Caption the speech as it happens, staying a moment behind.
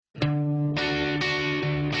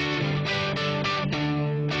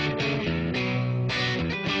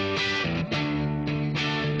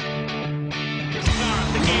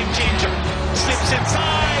It's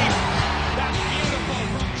inside. That's beautiful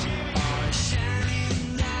from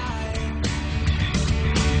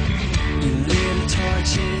Little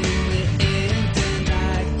torch in the end of the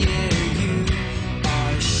night, yeah, you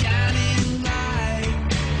are a shining light.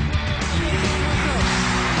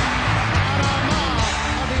 At Armagh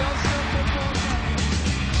on the Ulster Football Club.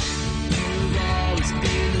 You've always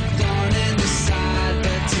been the thorn in the side,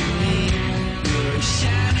 but to me, you're a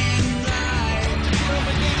shining light.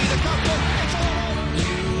 The captain, it's all over.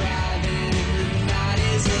 You ride in the night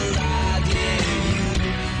is alive, yeah, you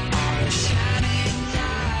are a shining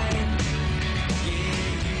light.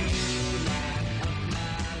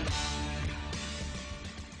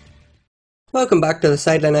 Welcome back to the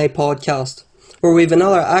Sideline Eye podcast, where we have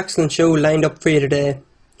another excellent show lined up for you today.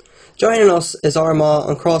 Joining us is Armagh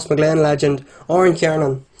and Cross McGlen legend Aaron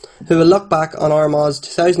Kernan, who will look back on Armagh's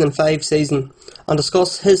 2005 season and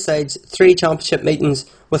discuss his side's 3 championship meetings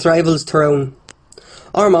with rivals Tyrone.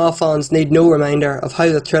 Armagh fans need no reminder of how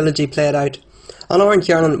the trilogy played out, and Aaron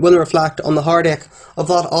Kernan will reflect on the heartache of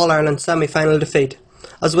that All-Ireland semi-final defeat,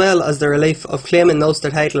 as well as the relief of claiming the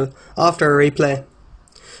Ulster title after a replay.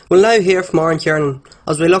 We'll now hear from Aaron Kernan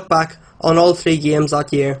as we look back on all 3 games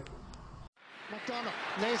that year.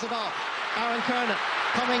 McDonagh lays it off. Aaron Kernan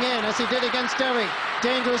coming in as he did against Derry.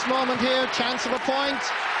 Dangerous moment here, chance of a point,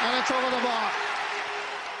 and it's over the bar.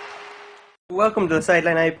 Welcome to the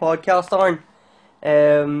Sideline Eye podcast, Aaron.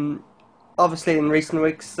 Obviously in recent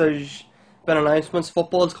weeks there's been announcements,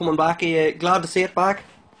 football's coming back. Are you glad to see it back?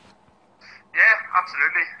 Yeah,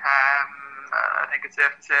 absolutely. I think it's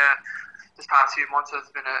safe to say this past few months has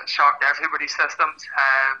been a shock to everybody's systems,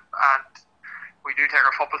 and we do take our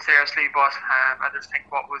football seriously, but I just think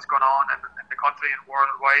what was going on in the country and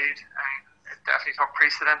worldwide, it definitely took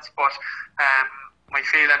precedence. But my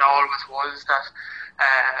feeling always was that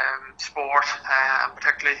sport, and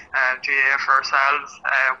particularly GA for ourselves,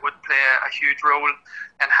 would play a huge role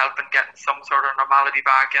in helping getting some sort of normality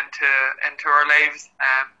back into our lives.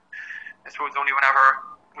 I suppose only whenever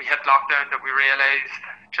we hit lockdown that we realised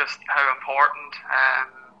just how important and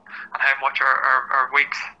how much our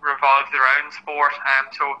weeks revolved around sport.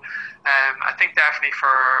 So I think definitely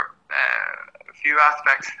for a few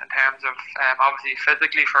aspects in terms of obviously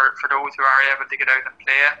physically for those who are able to get out and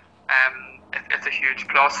play, it's a huge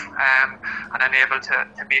plus, and I'm able to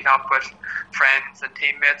meet up with friends and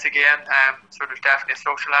teammates again. So there's definitely a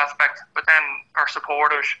social aspect, but then our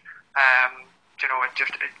supporters,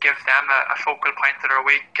 it gives them a focal point of their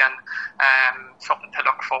week and something to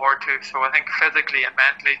look forward to. So I think physically and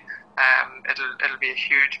mentally, it'll be a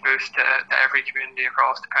huge boost to every community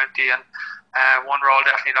across the county, and one we're all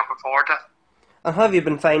definitely looking forward to. And have you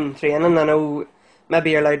been finding training? I know maybe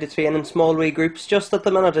you're allowed to train in small wee groups just at the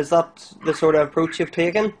minute. Is that the sort of approach you've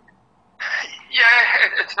taken?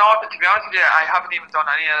 Yeah, it's not, but to be honest with you, I haven't even done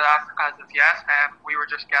any of that as of yet. We were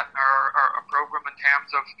just getting our program in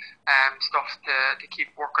terms of stuff to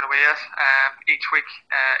keep working away at each week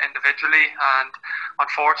individually, and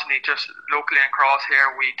unfortunately just locally across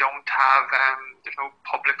here we don't have there's no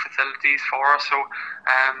public facilities for us, so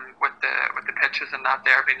with the pitches and that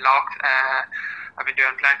they're being locked, I've been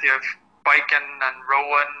doing plenty of biking and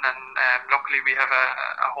rowing, and luckily we have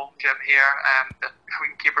a home gym here that we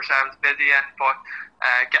can keep ourselves busy in, but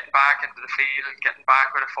getting back into the field, getting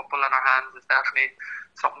back with a football in our hands is definitely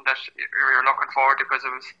something that we're looking forward to, because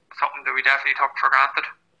it was something that we definitely took for granted.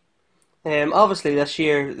 Obviously this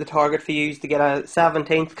year the target for you is to get a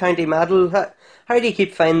 17th county medal. How do you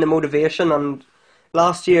keep finding the motivation, and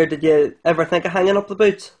last year did you ever think of hanging up the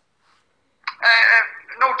boots?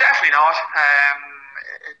 No, definitely not.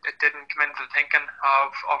 It didn't come into the thinking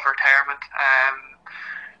of retirement.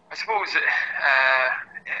 I suppose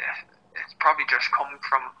it's probably just come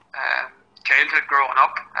from childhood growing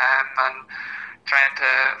up, and trying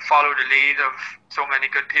to follow the lead of so many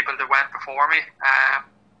good people that went before me.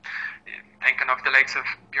 Thinking of the likes of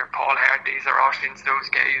your Paul Hardys or Oshins, those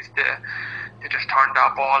guys, they just turned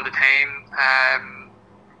up all the time,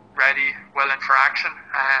 ready, willing for action,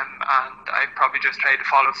 and I probably just tried to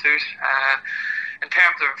follow suit. In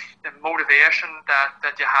terms of the motivation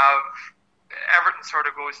that you have, everything sort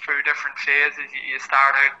of goes through different phases. You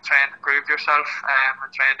start out trying to prove yourself, and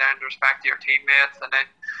trying to earn the respect of your teammates, and then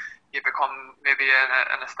you become maybe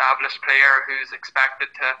an established player who's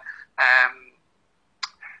expected to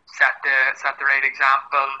set the right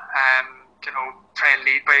example, try and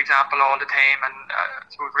lead by example all the time. And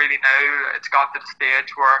so really now it's got to the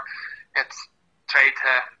stage where it's try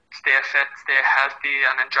to stay fit, stay healthy,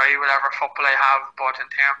 and enjoy whatever football I have. But in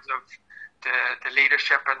terms of the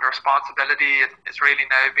leadership and the responsibility, it's really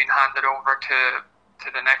now been handed over to to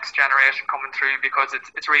the next generation coming through, because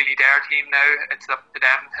it's really their team now. It's up to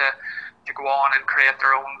them to go on and create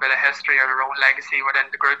their own bit of history or their own legacy within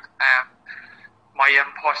the group. My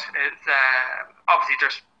input is obviously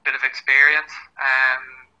just a bit of experience,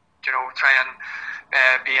 try and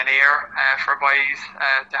be an ear for boys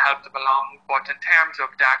to help them along. But in terms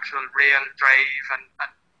of the actual real drive and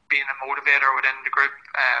being a motivator within the group,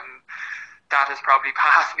 that has probably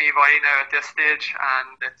passed me by now at this stage,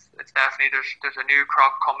 and it's definitely there's a new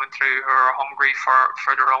crop coming through who are hungry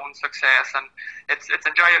for their own success, and it's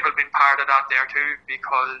enjoyable being part of that there too,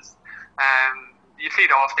 because you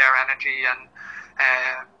feed off their energy and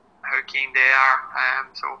how keen they are.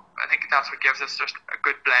 So I think that's what gives us just a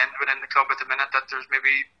good blend within the club at the minute, that there's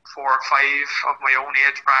maybe 4 or 5 of my own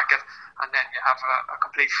age bracket, and then you have a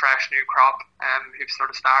complete fresh new crop who've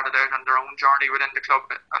sort of started out on their own journey within the club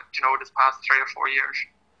this past 3 or 4 years.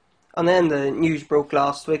 And then the news broke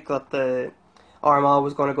last week that the Armagh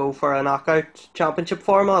was going to go for a knockout championship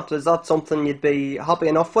format. Is that something you'd be happy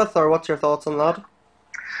enough with, or what's your thoughts on that?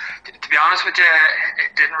 To be honest with you,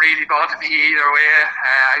 it didn't really bother me either way.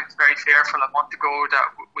 I was very fearful a month ago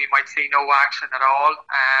that we might see no action at all.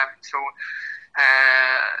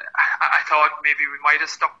 I thought maybe we might have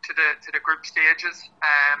stuck to the group stages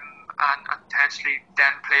and potentially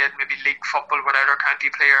then played maybe league football with other county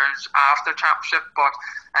players after championship. But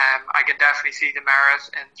I can definitely see the merit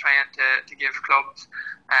in trying to give clubs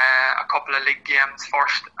a couple of league games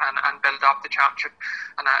first and build up the championship.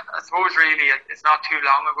 And I suppose really it's not too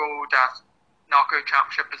long ago that knockout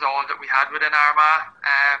championship is all that we had within Armagh.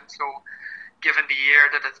 So given the year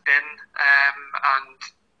that it's been and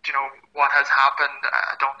what has happened,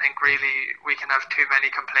 I don't think really we can have too many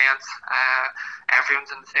complaints.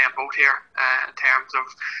 Everyone's in the same boat here in terms of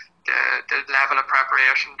the level of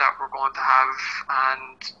preparation that we're going to have,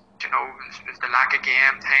 and the lack of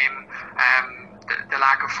game time, the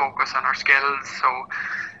lack of focus on our skills. So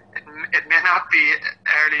it may not be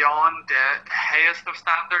early on the highest of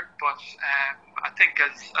standard, but I think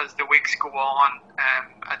as the weeks go on,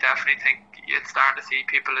 I definitely think you'd start to see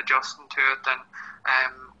people adjusting to it, and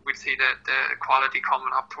we'll see the quality coming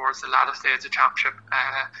up towards the latter stage of championship.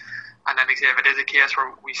 And then if it is a case where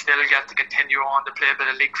we still get to continue on to play a bit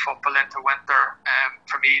of league football into winter,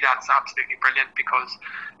 for me that's absolutely brilliant, because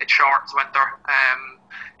it shortens winter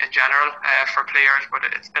in general for players, but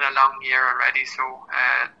it's been a long year already. So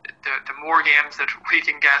the more games that we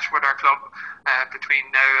can get with our club between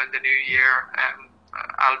now and the new year,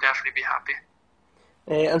 I'll definitely be happy.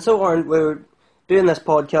 And so, Aaron, we're doing this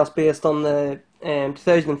podcast based on the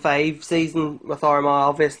 2005 season with Armagh.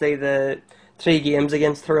 Obviously the 3 games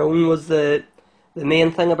against Tyrone was the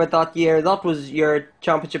main thing about that year. That was your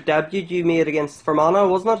championship debut you made against Fermanagh,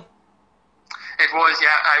 wasn't it? It was,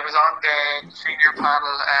 yeah. I was on the senior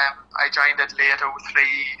panel. I joined it late 03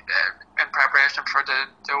 in preparation for the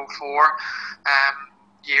 04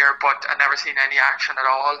 year, but I never seen any action at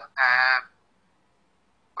all.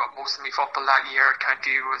 Got most of my football that year at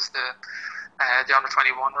county was the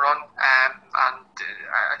under-21 run, and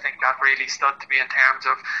I think that really stood to me in terms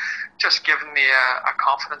of just giving me a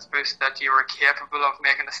confidence boost that you were capable of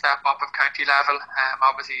making a step up of county level.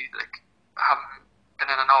 Obviously, having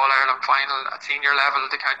been in an All-Ireland final at senior level,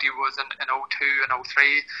 the county was in 02 and 03.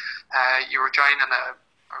 You were joining a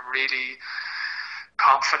really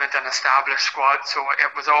confident and established squad, so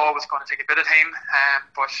it was always going to take a bit of time,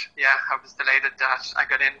 but yeah, I was delighted that I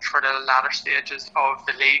got in for the latter stages of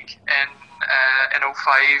the league in 05,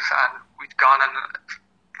 and we'd gone in,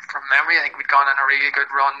 from memory, I think we'd gone in a really good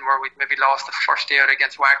run where we'd maybe lost the first day out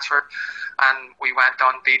against Wexford, and we went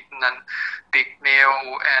unbeaten and beat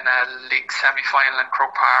Mayo in a league semi-final in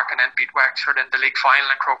Croke Park, and then beat Wexford in the league final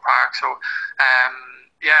in Croke Park. So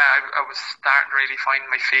I was starting to really find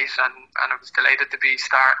my feet, and I was delighted to be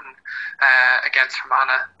starting against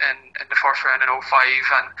Fermanagh in the first round in 05,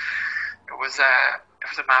 and it was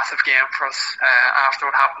a massive game for us after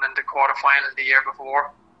what happened in the quarter-final the year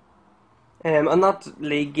before. And that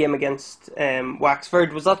league game against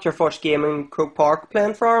Wexford, was that your first game in Croke Park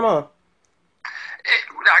playing for Armagh?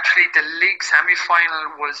 Actually, the league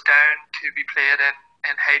semi-final was down to be played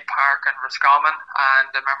in Hyde Park and Roscommon, and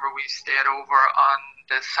I remember we stayed over on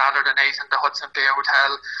the Saturday night in the Hudson Bay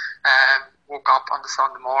Hotel, woke up on the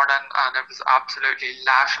Sunday morning, and it was absolutely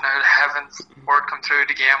lashing out of heavens. Word come through,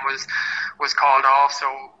 the game was called off, so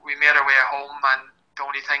we made our way home, and the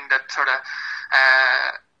only thing that sort of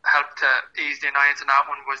helped to ease the annoyance in that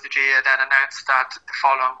one was the GA then announced that the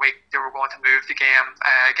following week they were going to move the game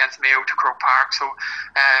against Mayo to Croke Park. So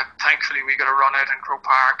thankfully we got a run out in Croke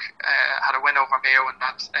Park, had a win over Mayo in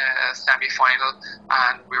that semi-final,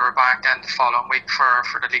 and we were back then the following week for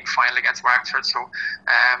the league final against Wexford. So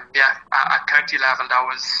at county level, that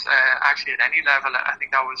was actually at any level, I think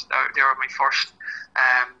they were my first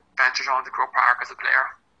ventures on to Croke Park as a player.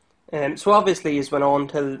 So obviously you went on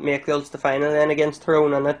to make the Ulster final then against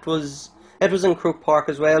Tyrone, and it was in Croke Park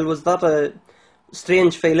as well. Was that a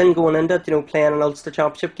strange feeling going into it, playing an Ulster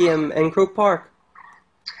Championship game in Croke Park?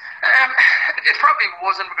 It probably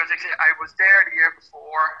wasn't, because I was there the year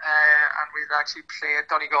before, and we'd actually played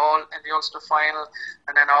Donegal in the Ulster final,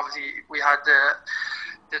 and then obviously we had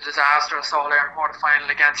the disastrous All-Ireland quarter-final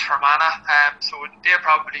against Armagh. So they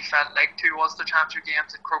probably felt like two Ulster Championship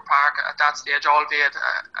games in Croke Park at that stage, albeit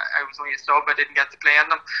I was only a sub, I didn't get to play in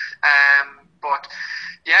them. But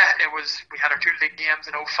yeah, we had our two league games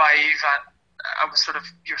in 2005, and I was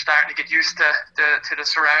you're starting to get used to the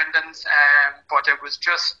surroundings. But it was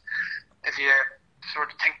just, if you sort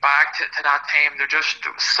of think back to that time, there was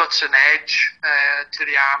such an edge to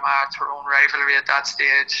the Armagh Tyrone rivalry at that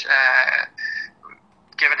stage.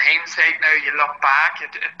 Given hindsight now, you look back,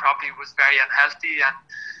 it probably was very unhealthy, and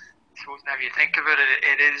I suppose now you think of it,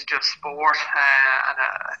 it is just sport, and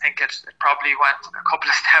I think it probably went a couple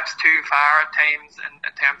of steps too far at times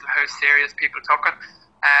in terms of how serious people took it.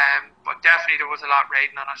 But definitely there was a lot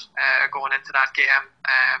riding on it going into that game.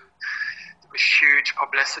 There was huge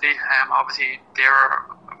publicity. Obviously we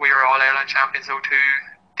were All-Ireland champions 2002.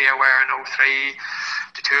 They were in 2003.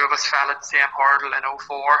 The two of us fell at the same hurdle in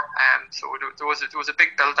 2004. So there was a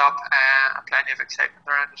big build-up and plenty of excitement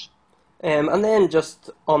around it. And then just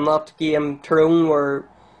on that game, Tyrone were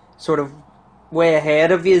sort of way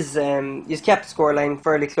ahead of yous. You kept the scoreline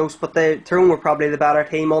fairly close, but Tyrone were probably the better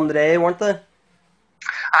team on the day, weren't they?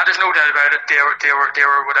 There's no doubt about it. They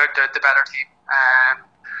were without the better team.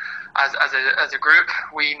 As a group,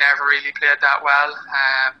 we never really played that well,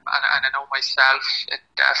 and I know myself, it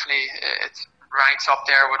ranks up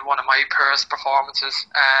there with one of my poorest performances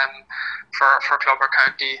for club or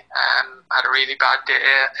county. Had a really bad day,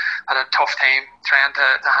 had a tough time trying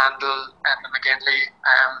to handle Enda McGinley.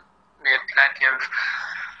 Made plenty of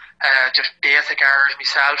just basic errors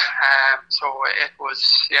myself. So it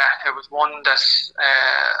was one that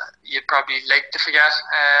you'd probably like to forget,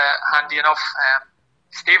 handy enough.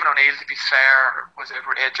 Stephen O'Neill, to be fair, was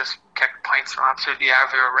outrageous, kicked points from absolutely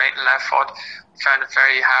everywhere, right and left foot. Found it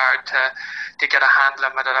very hard to get a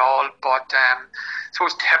handle on it at all. But so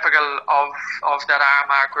it's typical of that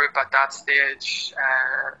Armagh group at that stage.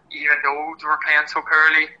 Even though they were playing so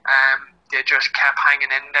poorly, they just kept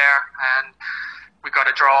hanging in there, and we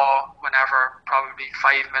got a draw whenever probably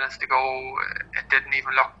 5 minutes to go. It didn't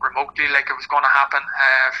even look remotely like it was going to happen.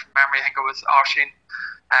 From memory, I think it was Oshin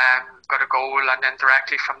got a goal, and then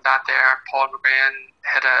directly from that there, Paul McGrain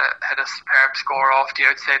hit a superb score off the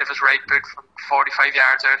outside of his right boot from 45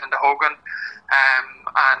 yards out into Hogan,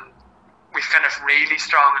 and we finished really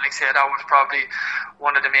strong. And like I said, that was probably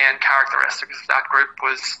one of the main characteristics of that group,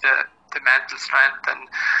 was the mental strength and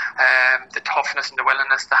the toughness and the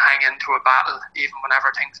willingness to hang into a battle even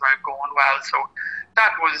whenever things weren't going well. So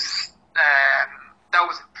that was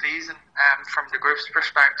pleasing from the group's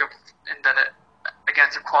perspective, in that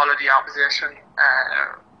against a quality opposition,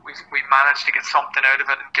 we managed to get something out of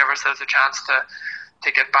it and give ourselves a chance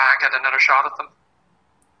to get back at another shot at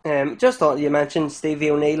them. Just thought you mentioned Stevie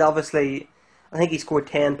O'Neill. Obviously, I think he scored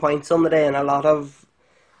 10 points on the day, and a lot of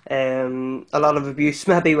abuse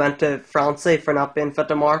maybe went to Francie for not being fit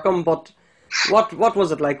to mark him. But what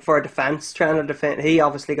was it like for a defence trying to defend? He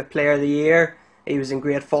obviously got Player of the Year. He was in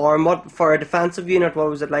great form. What for a defensive unit? What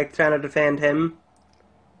was it like trying to defend him?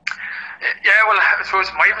 Yeah, well, I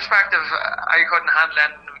suppose from my perspective, I couldn't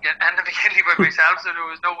handle Enda McGinley by myself, so there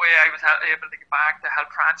was no way I was able to get back to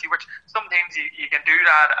help Francie, which sometimes you can do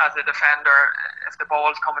that as a defender if the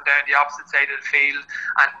ball's coming down the opposite side of the field,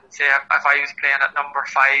 and say if I was playing at number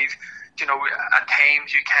 5, at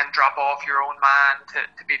times you can drop off your own man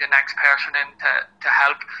to be the next person in to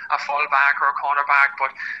help a full-back or a cornerback.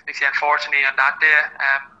 But like I say, unfortunately on that day,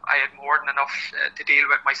 I had more than enough to deal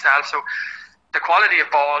with myself. So the quality of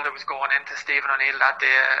ball that was going into Stephen O'Neill that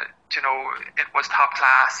day, it was top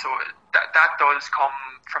class. So that does come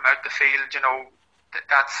from out the field.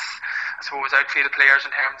 That's, I suppose, outfield players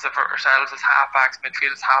in terms of ourselves as halfbacks,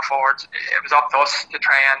 midfield as half forwards. It was up to us to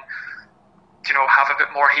try and have a bit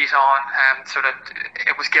more heat on, so that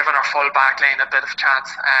it was giving our full back line a bit of a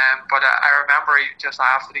chance. But I remember just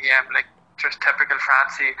after the game, like just typical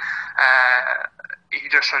Francie, he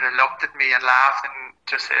just sort of looked at me and laughed, and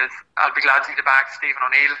just says, I'll be glad to see the back Stephen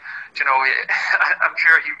O'Neill. You know, I'm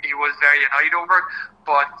sure he was very annoyed over it,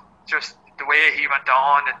 but just the way he went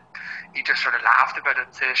on, and he just sort of laughed about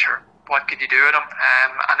it and said, sure, what could you do with him?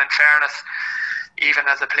 And in fairness, even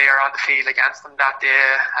as a player on the field against him that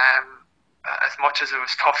day, as much as it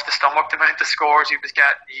was tough to stomach the amount of scores he was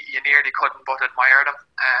getting, you nearly couldn't but admire him,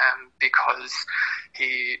 because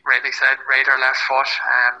he rightly said right or left foot,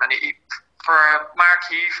 and he, for a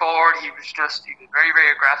marquee forward, he was a very, very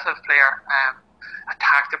aggressive player.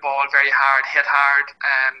 Attacked the ball very hard, hit hard,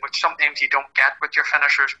 which sometimes you don't get with your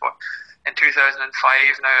finishers. But in 2005,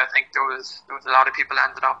 now I think there was a lot of people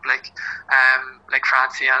ended up like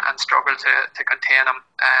Francie and struggled to contain him.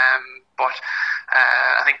 But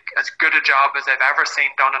I think as good a job as I've ever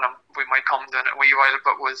seen done on him, we might come to in a wee while,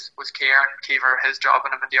 but was Kieran Keever, his job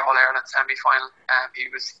on him in the All-Ireland semi-final. He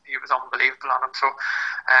was unbelievable on him, so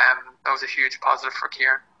that was a huge positive for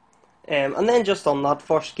Kieran. And then just on that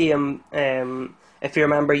first game, if you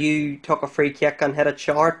remember, you took a free kick and hit it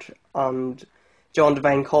short, and John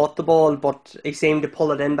Devine caught the ball, but he seemed to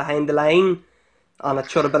pull it in behind the line, and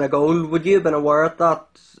it should have been a goal. Would you have been aware of that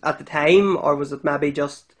at the time, or was it maybe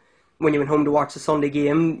just when you went home to watch the Sunday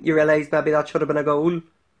game, you realised maybe that should have been a goal?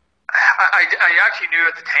 I actually knew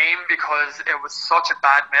at the time, because it was such a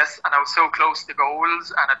bad miss and I was so close to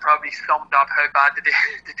goals, and it probably summed up how bad the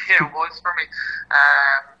day was for me.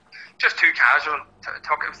 Just too casual. It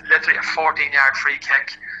was literally a 14-yard free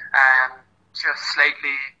kick, just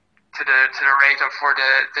slightly to the right of where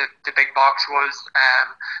the big box was,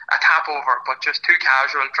 a tap over, but just too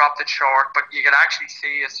casual, dropped it short. But you could actually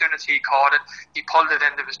see as soon as he caught it, he pulled it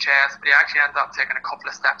into his chest, but he actually ended up taking a couple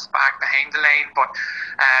of steps back behind the line. But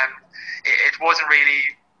it wasn't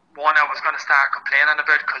really one I was going to start complaining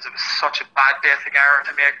about, because it was such a bad basic error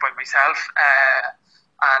to make by myself,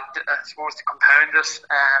 and I suppose to compound it,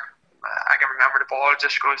 I can remember the ball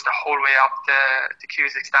just goes the whole way up the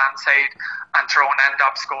Cusack stand side, and Tyrone end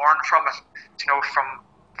up scoring from it. You know,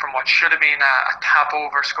 from what should have been a tap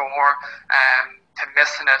over score, to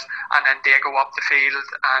missing it, and then they go up the field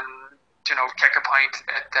and, you know, kick a point.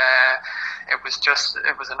 It was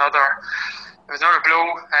another blow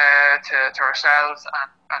to ourselves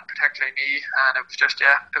and particularly me, and it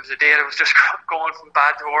was a day that was just going from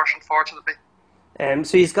bad to worse, unfortunately.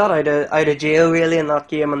 So he's got out of jail really in that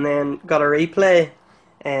game, and then got a replay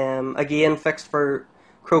again fixed for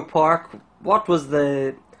Croke Park. What was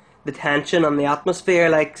the tension and the atmosphere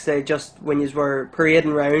like, say, just when you were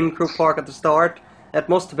parading round Croke Park at the start? It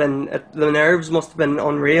must have been, the nerves must have been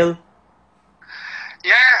unreal.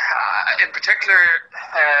 Yeah, in particular,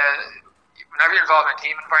 whenever you're involved in a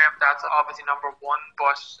team environment, that's obviously number one,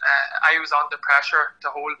 but I was under pressure to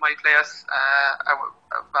hold my place.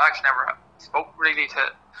 I actually never spoke really to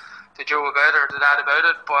Joe about it or to Dad about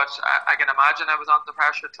it, but I can imagine I was under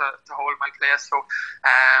pressure to hold my place. So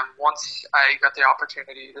once I got the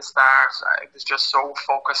opportunity to start, I was just so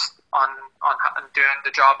focused on doing the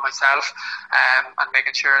job myself, and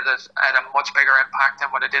making sure that I had a much bigger impact than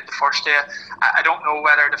what I did the first day. I don't know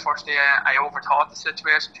whether the first day I overthought the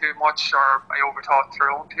situation too much or I overthought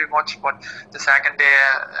Tyrone too much, but the second day,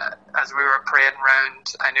 as we were parading round,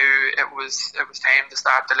 I knew it was time to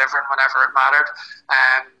start delivering whenever it mattered.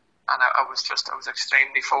 And I was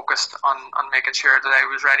extremely focused on making sure that I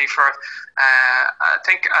was ready for it. I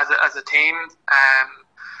think as a team,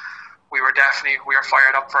 we were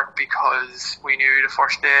fired up for it, because we knew the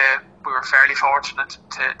first day we were fairly fortunate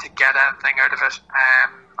to get anything out of it.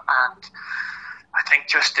 And I think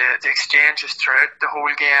just the exchanges throughout the whole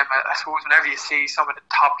game, I suppose whenever you see some of the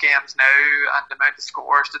top games now and the amount of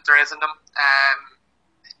scores that there is in them,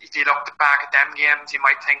 if you look back at them games, you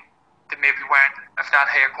might think they maybe weren't of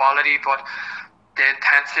that higher quality, but the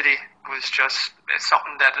intensity was just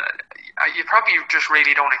something that you probably just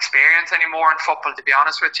really don't experience anymore in football, to be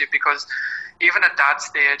honest with you, because even at that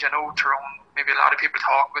stage, I know Tyrone, maybe a lot of people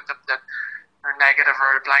talk with them that are negative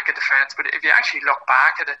or a blanket defence, but if you actually look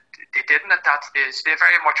back at it, they didn't at that stage. They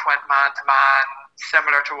very much went man to man,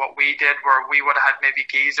 similar to what we did, where we would have had maybe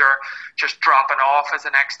Geezer just dropping off as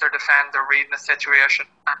an extra defender, reading the situation,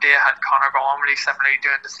 and they had Conor Gormley similarly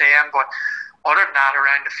doing the same. But other than that,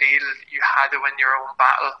 around the field, you had to win your own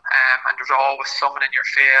battle, and there was always someone in your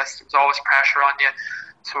face, there was always pressure on you.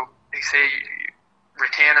 So they say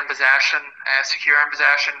retaining possession, securing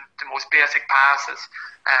possession, the most basic passes,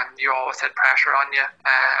 you always had pressure on you,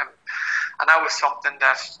 and that was something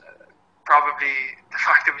that probably the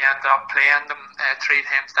fact that we ended up playing them 3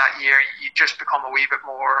 times that year, you just become a wee bit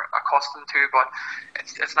more accustomed to, but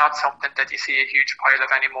it's not something that you see a huge pile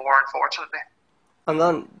of anymore, unfortunately. And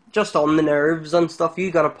then just on the nerves and stuff,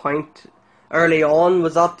 you got a point early on.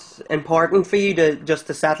 Was that important for you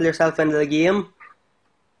to settle yourself into the game?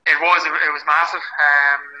 It was massive.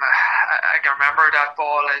 I can remember that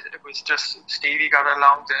ball. It was just Stevie got it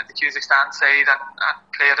along the Kazakhstan side and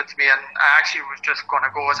played it to me, and I actually was just going to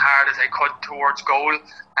go as hard as I could towards goal.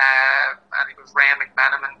 And it was Ray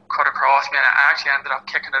McManaman cut across me, and I actually ended up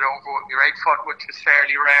kicking it over with my right foot, which was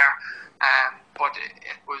fairly rare. But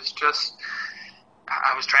it was just,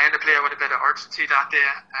 I was trying to play with a bit of urgency that day.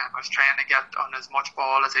 I was trying to get on as much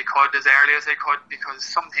ball as I could, as early as I could, because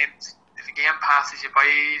sometimes if a game passes you by,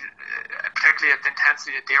 particularly at the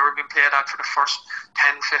intensity that they were being played at for the first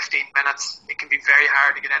 10-15 minutes, it can be very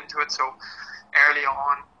hard to get into it. So early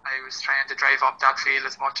on I was trying to drive up that field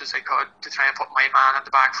as much as I could to try and put my man on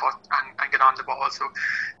the back foot and get on the ball. So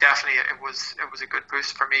definitely it was a good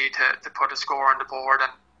boost for me to put a score on the board,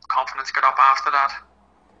 and confidence got up after that.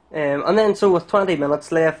 And then, so with 20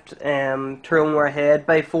 minutes left, Tyrone were ahead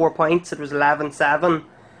by 4 points. It was 11-7,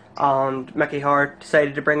 and Mickey Hart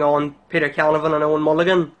decided to bring on Peter Canavan and Owen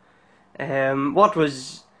Mulligan. What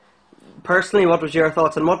was your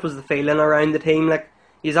thoughts, and what was the feeling around the team? Like,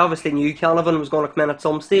 you obviously knew Canavan was going to come in at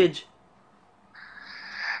some stage.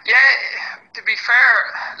 Yeah, to be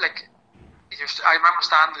fair, like, I remember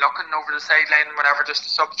standing looking over the sideline whenever just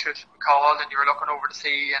a substitute called, and you were looking over to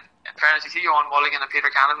see, and in fairness, you see Owen Mulligan and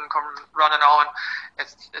Peter Canavan come running on.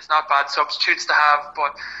 It's not bad substitutes to have,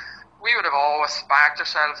 but we would have always backed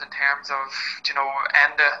ourselves in terms of,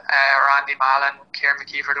 Enda or Andy Mallon, Kieran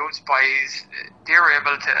McKeever, those boys, they were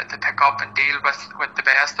able to pick up and deal with the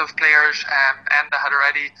best of players. Enda had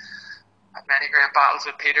already had many great battles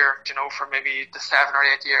with Peter, for maybe the 7 or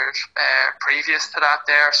 8 years previous to that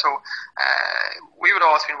there. So we would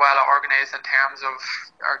always been well organised in terms of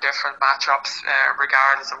our different matchups,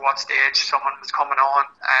 regardless of what stage someone was coming on.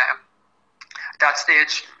 At that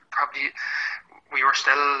stage, probably we were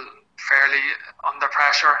still fairly under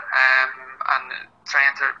pressure and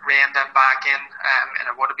trying to rein them back in, and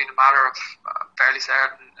it would have been a matter of fairly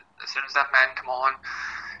certain, as soon as that man come on,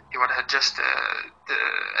 you would have just the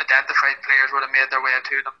identified players would have made their way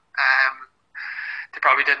to them. They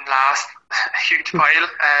probably didn't last a huge while,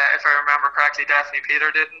 if I remember correctly. Definitely Peter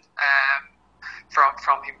didn't.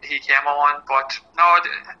 From he came on, but no,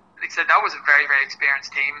 like I said, that was a very, very experienced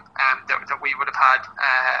team that we would have had.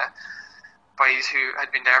 Boys who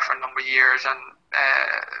had been there for a number of years and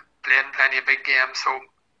played in plenty of big games. So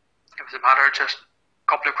it was a matter of just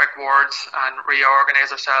couple of quick words and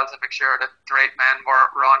reorganise ourselves and make sure that the right men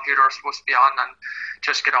were on who they were supposed to be on, and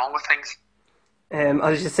just get on with things.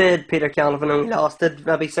 As you said, Peter Canavan only lasted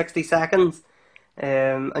maybe 60 seconds,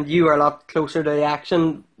 and you were a lot closer to the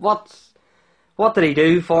action. What did he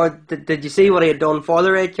do for? Did you see what he had done for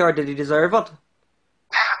the red card? Did he deserve it?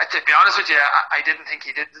 To be honest with you, I didn't think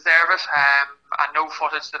he did deserve it, and no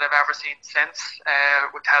footage that I've ever seen since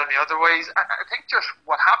would tell me otherwise. I think just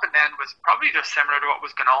what happened then was probably just similar to what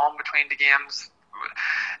was going on between the games.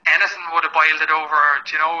 Anything would have boiled it over,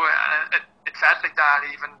 it felt like that.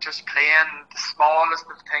 Even just playing the smallest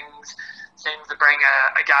of things seemed to bring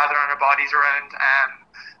a gathering of bodies around. I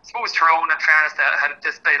suppose Tyrone, in fairness, had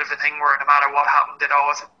this bit of a thing where no matter what happened, they'd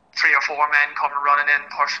always 3 or 4 men coming running in,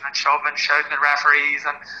 pushing and shoving, shouting at referees.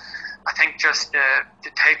 And I think just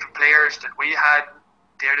the type of players that we had,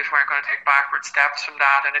 they just weren't going to take backward steps from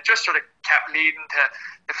that, and it just sort of kept leading to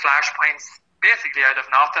the flashpoints basically out of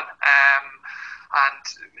nothing. And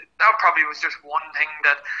that probably was just one thing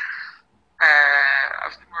that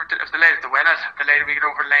we were delighted to win it, delighted we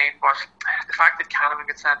got over the line, but the fact that Canavan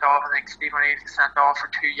got sent off, I think Stephen O'Neill got sent off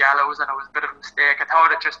for 2 yellows, and it was a bit of a mistake. I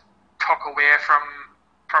thought it just took away from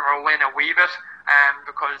our win a wee bit,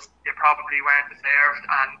 because they probably weren't deserved,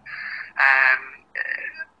 and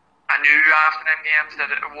I knew after them games that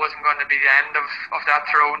it wasn't going to be the end of that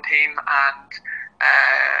Tyrone team, and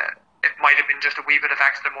it might have been just a wee bit of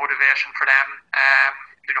extra motivation for them,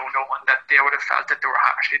 knowing that they would have felt that they were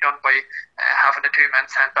actually done by having the 2 men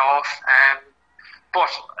sent off. But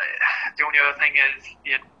the only other thing is,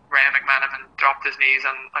 Ray McManaman dropped his knees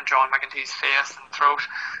on John McEntee's face and throat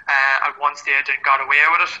at one stage and got away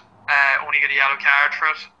with it, only got a yellow card for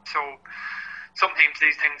it. So sometimes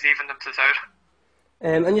these things even themselves out.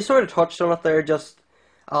 And you sort of touched on it there just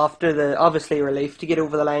after the obviously relief to get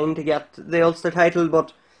over the line to get the Ulster title,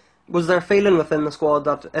 but was there a feeling within the squad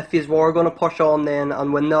that if you were going to push on then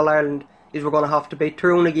and win the All-Ireland, you were going to have to beat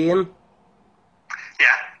Tyrone again?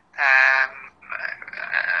 Yeah. I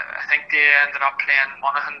think they ended up playing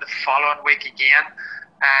Monaghan the following week again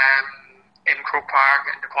in Croke Park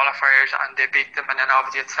in the qualifiers, and they beat them, and then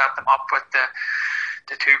obviously it set them up with the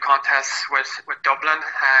 2 contests with Dublin.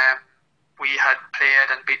 we had played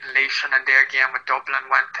and beaten Leishan in their game with Dublin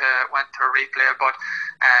went to a replay. But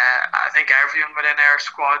I think everyone within our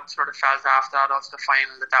squad sort of felt after that Ulster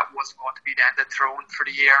final that wasn't going to be the end of the throne for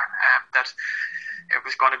the year, that it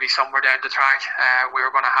was going to be somewhere down the track. We were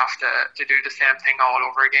going to have to do the same thing all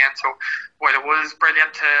over again. So while it was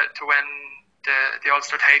brilliant to win the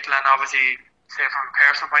Ulster title, and obviously, say from a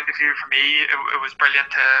personal point of view for me, it was brilliant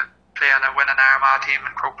to play and win an Armagh team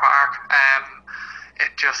in Croke Park.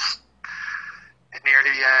 It nearly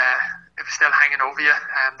it was still hanging over you,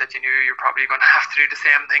 that you knew you're probably going to have to do the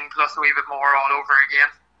same thing plus a wee bit more all over again.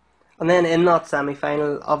 And then in that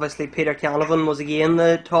semi-final, obviously Peter Canavan was again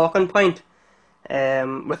the talking point,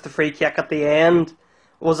 with the free kick at the end.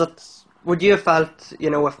 Would you have felt,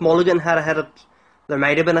 if Mulligan had hit it, there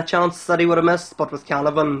might have been a chance that he would have missed, but with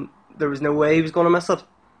Canavan, there was no way he was going to miss it?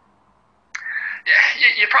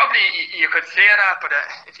 Yeah, you could say that, but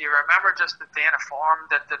if you remember just the day of form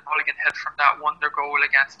that Mulligan hit from that wonder goal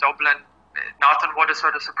against Dublin, nothing would have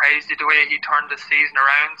sort of surprised you the way he turned the season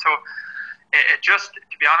around. So it just,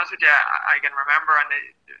 to be honest with you, I can remember, and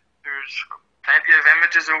there's plenty of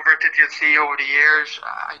images over it that you'll see over the years.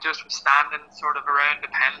 I just was standing sort of around the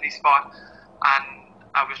penalty spot, and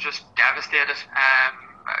I was just devastated,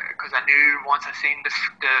 because I knew once I seen the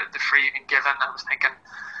free being given, I was thinking,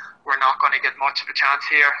 we're not going to get much of a chance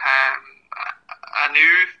here. I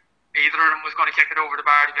knew either of them was going to kick it over the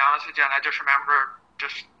bar, to be honest with you, and I just remember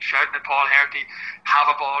just shouting at Paul Herty, have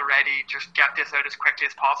a ball ready, just get this out as quickly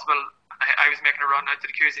as possible. I was making a run out to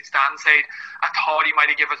the Cusick stand side. I thought he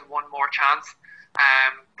might have given us one more chance,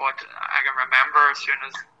 but I can remember as soon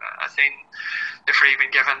as I seen the free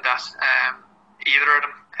being given that either of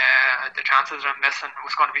them, the chances of him missing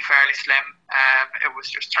was going to be fairly slim. It was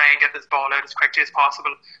just try and get this ball out as quickly as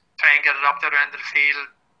possible, try and get it up to the end of the field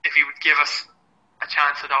if he would give us a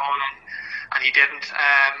chance at all, and he didn't.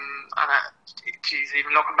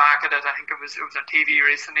 Even looking back at it, I think it was on TV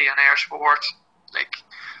recently on Air Sport, like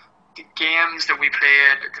the games that we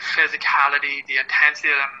played, the physicality, the intensity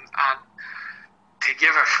of them, and to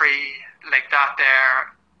give a free like that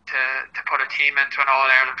there to put a team into an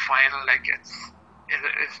All-Ireland final, like it's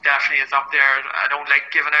definitely is up there. I don't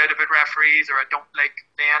like giving out about referees, or I don't like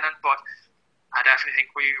Lennon, but I definitely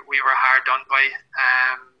think we were hard done by.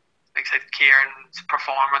 Like I said, Kieran's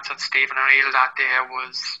performance and Stephen O'Neill that day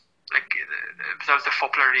was like, it was the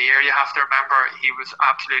footballer of the year. You have to remember, he was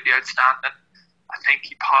absolutely outstanding. I think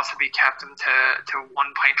he possibly kept him to 1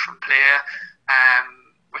 point from play,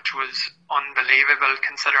 which was unbelievable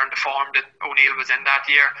considering the form that O'Neill was in that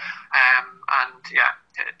year. And yeah,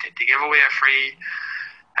 to give away a free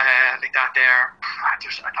like that there, I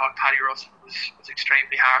thought Paddy Russell was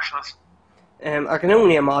extremely harsh on us. I can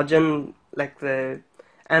only imagine like the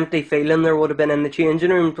empty feeling there would have been in the changing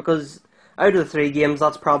room, because out of the 3 games,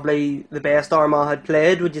 that's probably the best Armagh had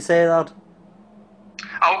played. Would you say that?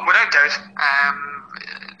 Oh, without doubt.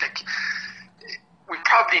 We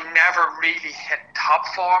probably never really hit top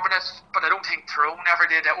form in it, but I don't think Tyrone ever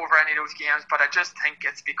did over any of those games. But I just think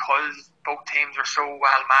it's because both teams are so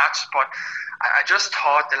well matched. But I just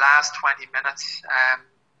thought the last 20 minutes,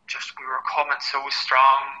 we were coming so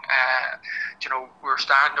strong. We were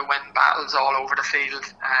starting to win battles all over the field,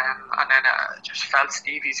 and then I just felt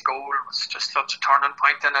Stevie's goal was just such a turning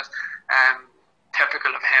point in it.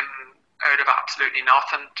 Typical of him, out of absolutely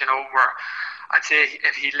nothing. Where I'd say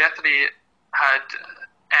if he literally had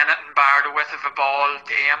anything bar the width of a ball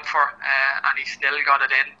to aim for, and he still got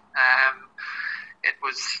it in, it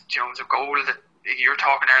was a goal that you're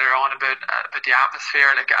talking earlier on about the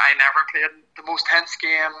atmosphere. Like, I never played the most tense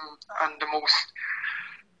game and the most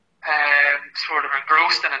sort of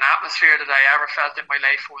engrossed in an atmosphere that I ever felt in my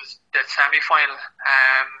life was the semi-final.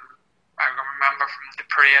 I remember from the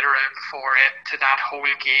parade around before it to that whole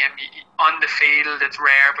game. On the field, it's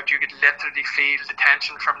rare, but you could literally feel the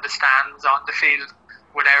tension from the stands on the field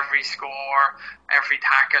with every score, every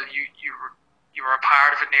tackle. You were a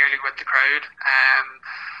part of it nearly with the crowd.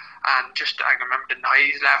 And just, I remember the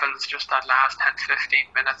noise levels, just that last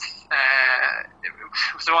 10-15 minutes, it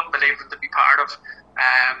was unbelievable to be part of.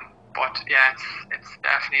 But yeah, it's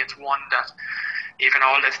definitely, it's one that even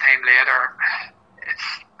all this time later,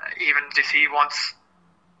 it's even to see once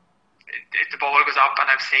if the ball goes up, and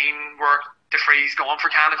I've seen where the free's going for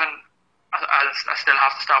Canavan, I still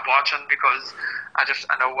have to stop watching, because I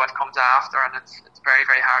know what comes after, and it's very,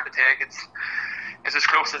 very hard to take. It's as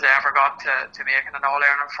close as I ever got to making an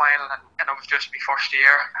All-Ireland final, and it was just my first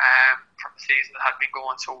year from a season that had been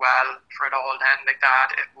going so well for it all to end like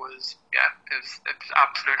that. It was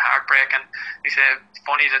absolute heartbreak, and it's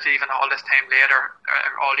funny that even all this time later,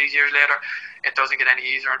 all these years later, it doesn't get any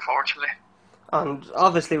easier, unfortunately. And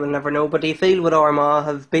obviously we'll never know, but do you feel would Armagh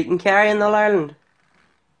have beaten Kerry in All Ireland?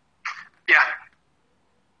 Yeah,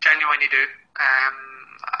 genuinely do.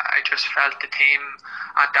 I just felt the team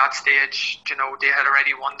at that stage, they had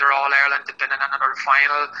already won their All Ireland, they'd been in another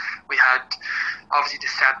final. We had obviously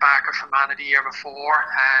the setback of Fermanagh the year before.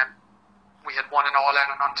 We had won an All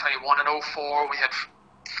Ireland on 21 in 04. We had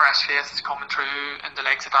fresh faces coming through in the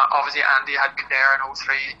likes of, obviously Andy had been there in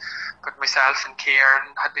 03, but myself and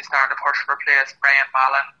Kieran had been starting to push for a place, Brian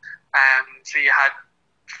Mallon. So you had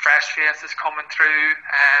fresh faces coming through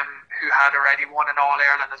who had already won an All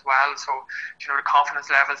Ireland as well. So the confidence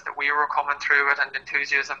levels that we were coming through it and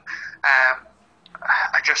enthusiasm.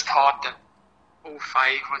 I just thought that 05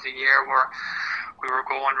 was a year where we were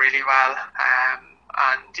going really well.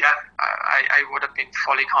 And yeah, I would have been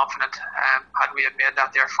fully confident had we had made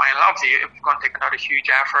that their final. Obviously, it was going to take another huge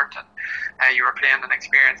effort, and you were playing an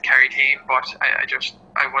experienced Kerry team. But I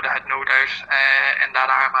would have had no doubt in that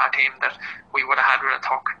Armagh team that we would have had with a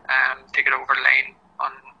tuck to get over the line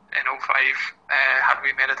in 05 had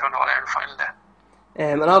we made it to an All Ireland final day.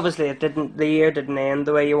 And obviously the year didn't end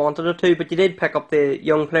the way you wanted it to, but you did pick up the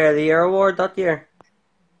Young Player of the Year award that year.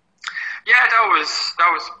 Yeah, that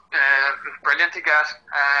was brilliant to get.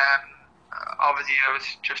 Obviously, it was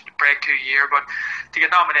just a breakthrough year, but to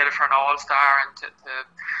get nominated for an All-Star and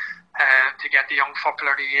to get the Young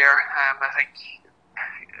Footballer of the Year, I think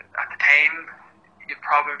at the time you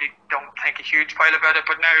probably don't think a huge pile about it.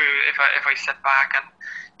 But now, if I sit back and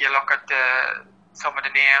you look at some of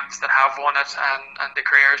the names that have won it and the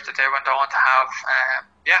careers that they went on to have,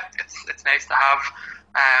 it's nice to have.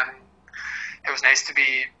 It was nice to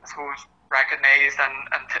be, I suppose, recognised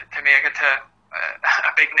and to make it to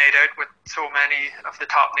a big night out with so many of the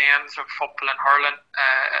top names of football and hurling.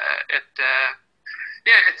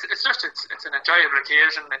 It's an enjoyable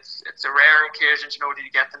occasion. It's a rare occasion, that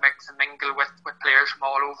you get to mix and mingle with players from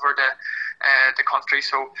all over the country.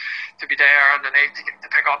 So to be there on the night to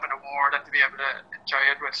pick up an award and to be able to enjoy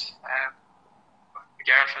it with my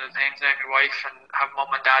girlfriend at the time, my wife, and have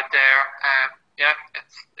mum and dad there.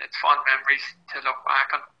 It's fun memories to look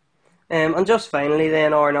back on. And just finally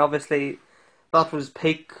then, Aaron, obviously that was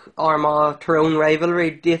peak Armagh-Tyrone rivalry.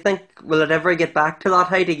 Do you think, will it ever get back to that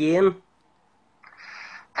height again?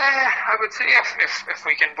 I would say if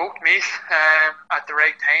we can both meet at the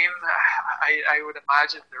right time, I would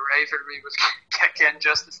imagine the rivalry would kick in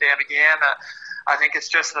just the same again. I think it's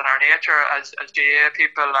just in our nature as GAA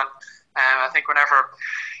people, and I think whenever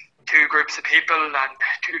two groups of people and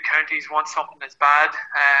two counties want something as bad,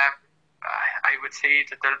 I would say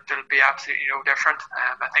that there'll be absolutely no different.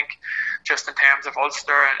 I think just in terms of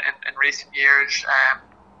Ulster in recent years,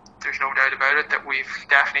 there's no doubt about it that we've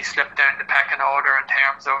definitely slipped down the pecking order in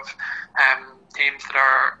terms of teams that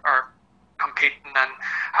are competing and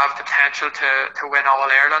have the potential to win All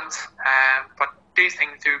Irelands. But these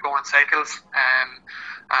things do go in cycles, and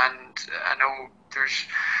I know there's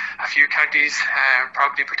a few counties,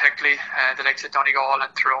 probably particularly the likes of Donegal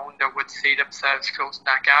and Tyrone, that would see themselves closing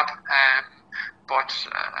that gap. But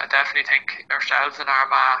I definitely think ourselves in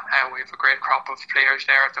Armagh, we have a great crop of players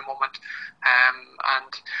there at the moment,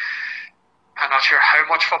 and I'm not sure how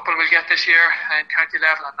much football we'll get this year in county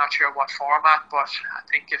level. I'm not sure what format, but I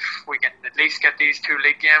think if we can at least get these two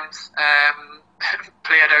league games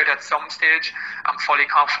played out at some stage, I'm fully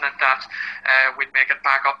confident that we'd make it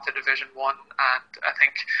back up to Division 1, and I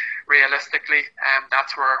think realistically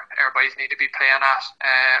that's where our boys need to be playing at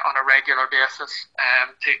on a regular basis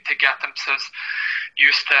to get themselves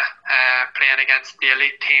used to playing against the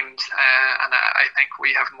elite teams, and I think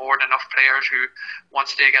we have more than enough players who,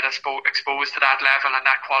 once they get exposed to that level and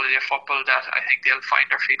that quality of football, that I think they'll find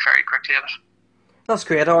their feet very quickly in it. That's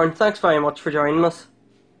great, Aaron. Thanks very much for joining us.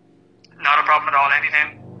 Not a problem at all,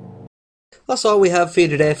 anytime. That's all we have for you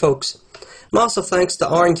today, folks. Massive thanks to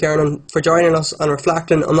Aaron Kernan for joining us and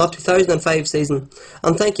reflecting on that 2005 season,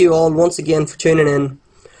 and thank you all once again for tuning in.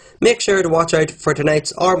 Make sure to watch out for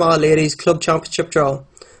tonight's Armagh Ladies Club Championship draw,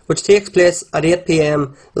 which takes place at 8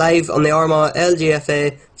 p.m. live on the Armagh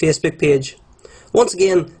LGFA Facebook page. Once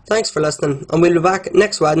again, thanks for listening, and we'll be back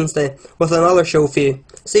next Wednesday with another show for you.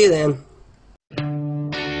 See you then.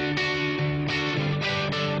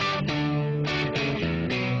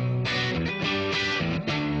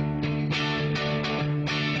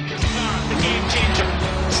 The game changer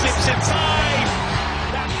slips inside.